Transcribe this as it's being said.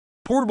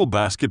Portable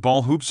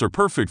basketball hoops are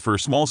perfect for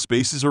small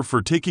spaces or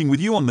for taking with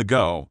you on the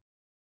go.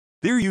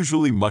 They're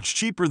usually much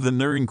cheaper than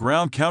their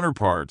in-ground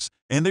counterparts,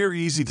 and they're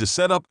easy to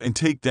set up and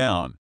take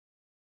down.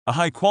 A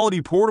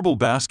high-quality portable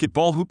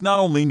basketball hoop not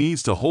only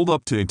needs to hold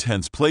up to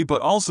intense play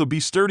but also be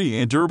sturdy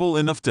and durable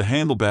enough to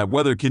handle bad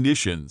weather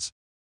conditions.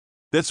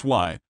 That's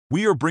why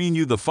we are bringing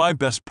you the 5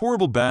 best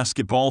portable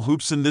basketball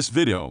hoops in this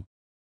video.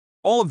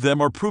 All of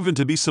them are proven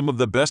to be some of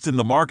the best in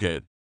the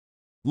market.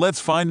 Let's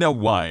find out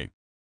why.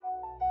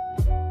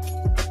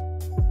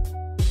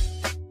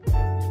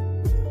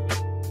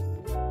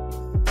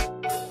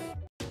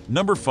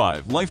 Number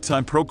 5.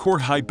 Lifetime Pro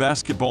Court Height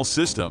Basketball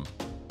System.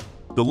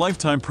 The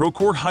Lifetime Pro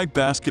Court Height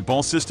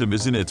Basketball System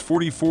is in its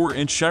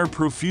 44-inch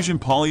shatterproof fusion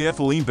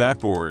polyethylene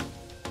backboard.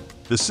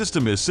 The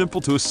system is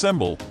simple to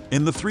assemble,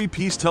 and the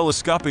 3-piece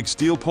telescopic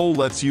steel pole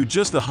lets you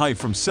adjust the height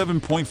from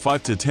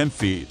 7.5 to 10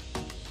 feet.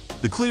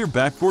 The clear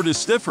backboard is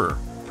stiffer,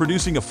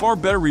 producing a far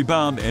better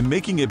rebound and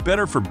making it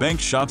better for bank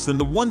shots than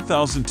the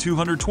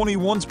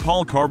 1221's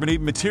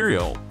polycarbonate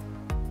material.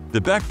 The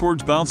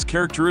backboard's bounce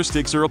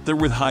characteristics are up there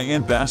with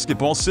high-end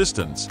basketball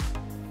systems.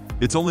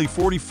 It's only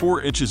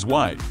 44 inches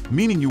wide,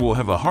 meaning you will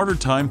have a harder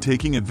time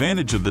taking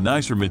advantage of the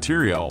nicer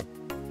material.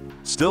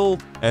 Still,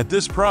 at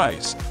this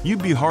price,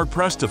 you'd be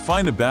hard-pressed to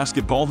find a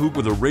basketball hoop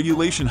with a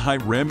regulation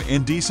height rim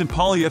and decent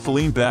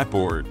polyethylene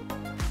backboard.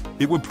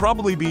 It would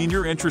probably be in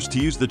your interest to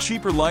use the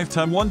cheaper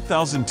Lifetime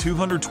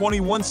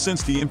 1221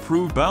 since the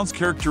improved bounce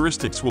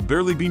characteristics will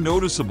barely be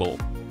noticeable.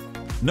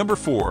 Number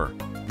 4.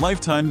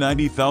 Lifetime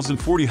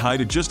 90040 Height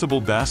Adjustable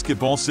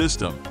Basketball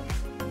System.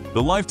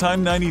 The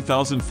Lifetime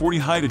 90040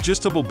 Height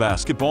Adjustable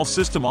Basketball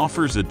System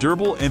offers a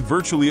durable and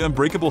virtually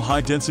unbreakable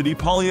high-density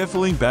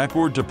polyethylene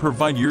backboard to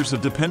provide years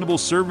of dependable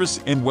service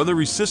and weather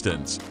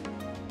resistance.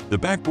 The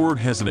backboard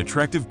has an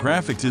attractive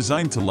graphic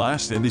designed to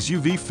last and is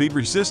UV fade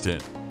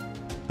resistant.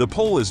 The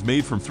pole is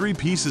made from 3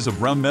 pieces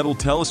of round metal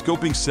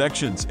telescoping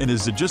sections and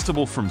is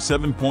adjustable from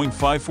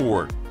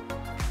 7.54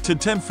 to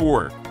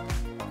 10.4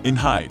 in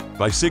height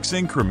by 6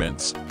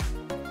 increments.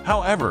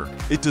 However,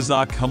 it does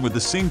not come with the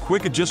same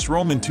quick adjust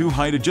Roman 2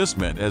 height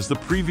adjustment as the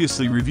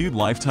previously reviewed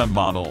Lifetime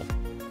model.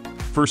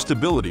 For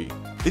stability,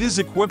 it is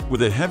equipped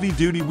with a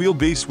heavy-duty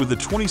wheelbase with a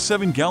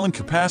 27-gallon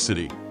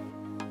capacity.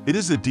 It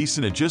is a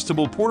decent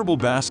adjustable portable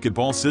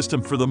basketball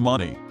system for the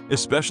money,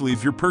 especially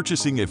if you're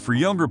purchasing it for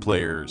younger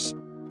players.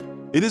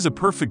 It is a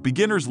perfect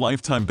beginner's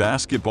lifetime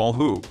basketball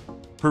hoop,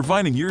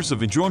 providing years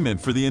of enjoyment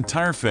for the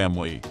entire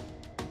family.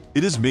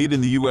 It is made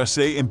in the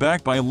USA and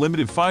backed by a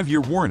limited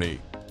 5-year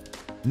warranty.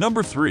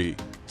 Number 3.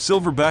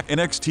 Silverback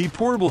NXT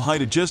Portable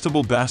Height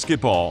Adjustable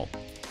Basketball.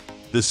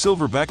 The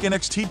Silverback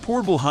NXT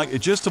Portable Height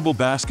Adjustable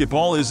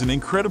Basketball is an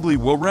incredibly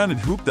well-rounded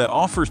hoop that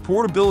offers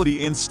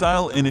portability and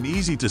style in an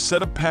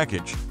easy-to-set-up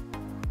package.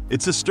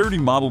 It's a sturdy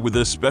model with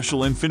a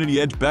special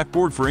infinity edge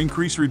backboard for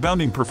increased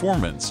rebounding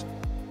performance.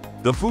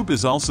 The hoop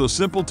is also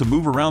simple to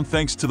move around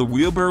thanks to the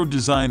wheelbarrow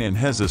design and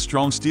has a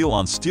strong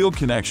steel-on-steel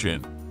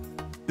connection.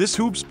 This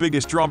hoop's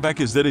biggest drawback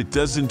is that it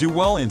doesn't do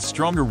well in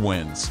stronger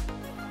winds.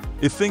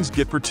 If things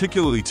get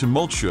particularly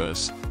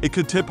tumultuous, it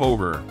could tip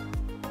over.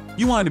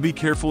 You want to be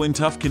careful in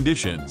tough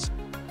conditions.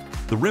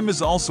 The rim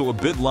is also a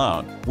bit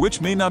loud,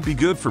 which may not be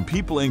good for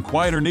people in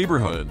quieter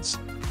neighborhoods.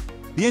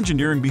 The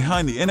engineering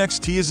behind the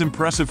NXT is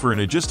impressive for an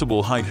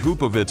adjustable height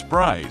hoop of its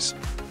price.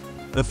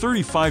 The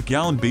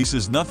 35-gallon base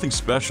is nothing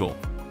special,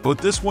 but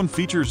this one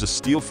features a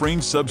steel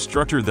frame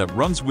substructure that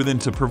runs within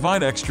to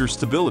provide extra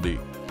stability.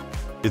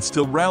 It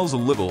still rattles a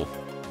little,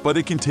 but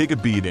it can take a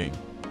beating.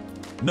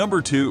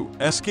 Number 2.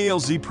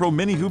 SKLZ Pro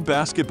Mini Hoop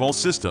Basketball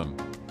System.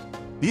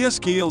 The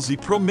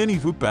SKLZ Pro Mini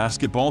Hoop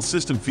Basketball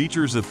System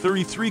features a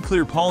 33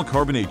 clear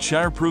polycarbonate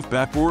shatterproof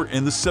backboard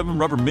and the 7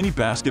 rubber mini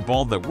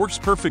basketball that works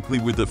perfectly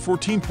with the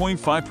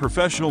 14.5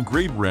 professional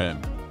grade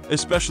rim,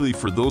 especially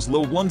for those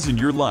little ones in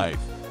your life.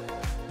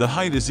 The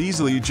height is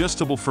easily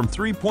adjustable from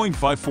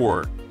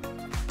 3.54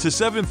 to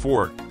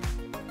 7.4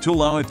 to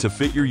allow it to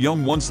fit your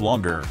young ones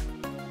longer.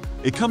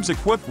 It comes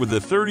equipped with a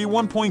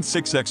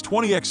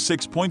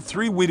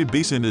 31.6x20x6.3 weighted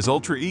base and is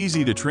ultra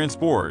easy to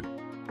transport.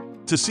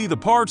 To see the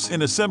parts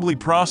and assembly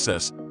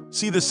process,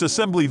 see this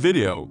assembly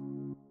video.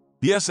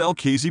 The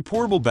SKLZ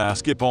portable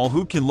basketball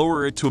hoop can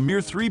lower it to a mere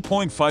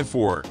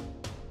 3.54.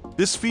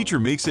 This feature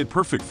makes it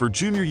perfect for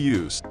junior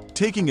use,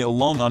 taking it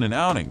along on an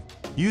outing,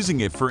 using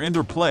it for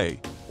indoor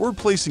play, or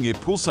placing it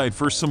poolside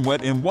for some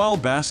wet and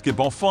wild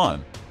basketball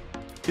fun.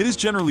 It is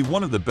generally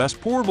one of the best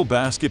portable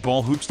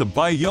basketball hoops to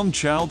buy a young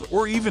child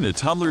or even a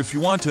toddler if you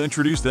want to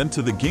introduce them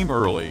to the game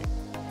early.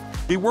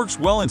 It works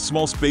well in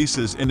small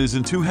spaces and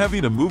isn't too heavy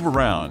to move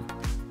around.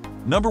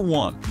 Number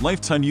 1.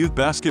 Lifetime Youth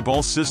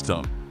Basketball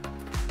System.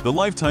 The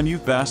Lifetime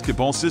Youth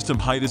Basketball System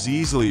height is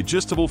easily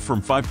adjustable from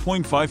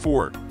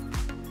 5.54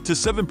 to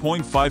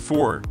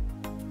 7.54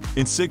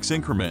 in 6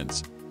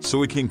 increments,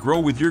 so it can grow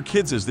with your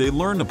kids as they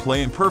learn to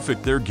play and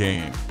perfect their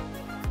game.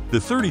 The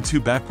 32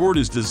 backboard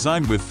is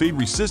designed with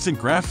fade-resistant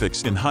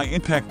graphics and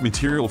high-impact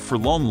material for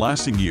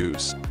long-lasting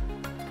use.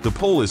 The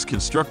pole is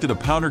constructed of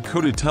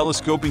powder-coated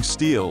telescoping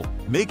steel,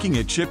 making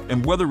it chip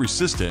and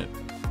weather-resistant.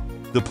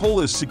 The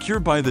pole is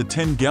secured by the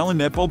 10-gallon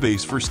netball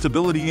base for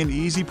stability and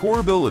easy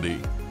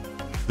pourability.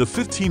 The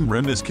 15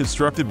 rim is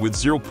constructed with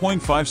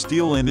 0.5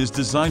 steel and is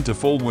designed to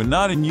fold when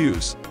not in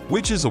use,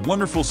 which is a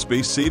wonderful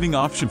space-saving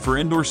option for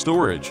indoor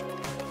storage.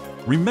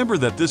 Remember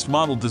that this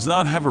model does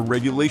not have a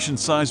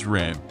regulation-sized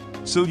rim,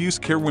 so use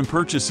care when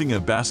purchasing a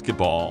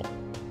basketball.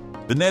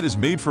 The net is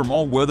made from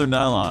all-weather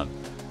nylon.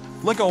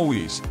 Like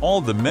always, all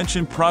of the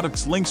mentioned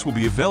products links will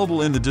be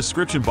available in the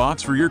description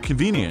box for your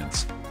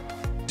convenience.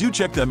 Do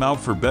check them out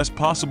for best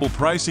possible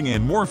pricing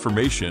and more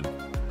information.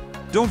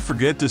 Don't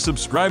forget to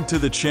subscribe to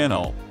the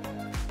channel.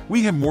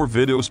 We have more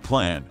videos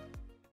planned.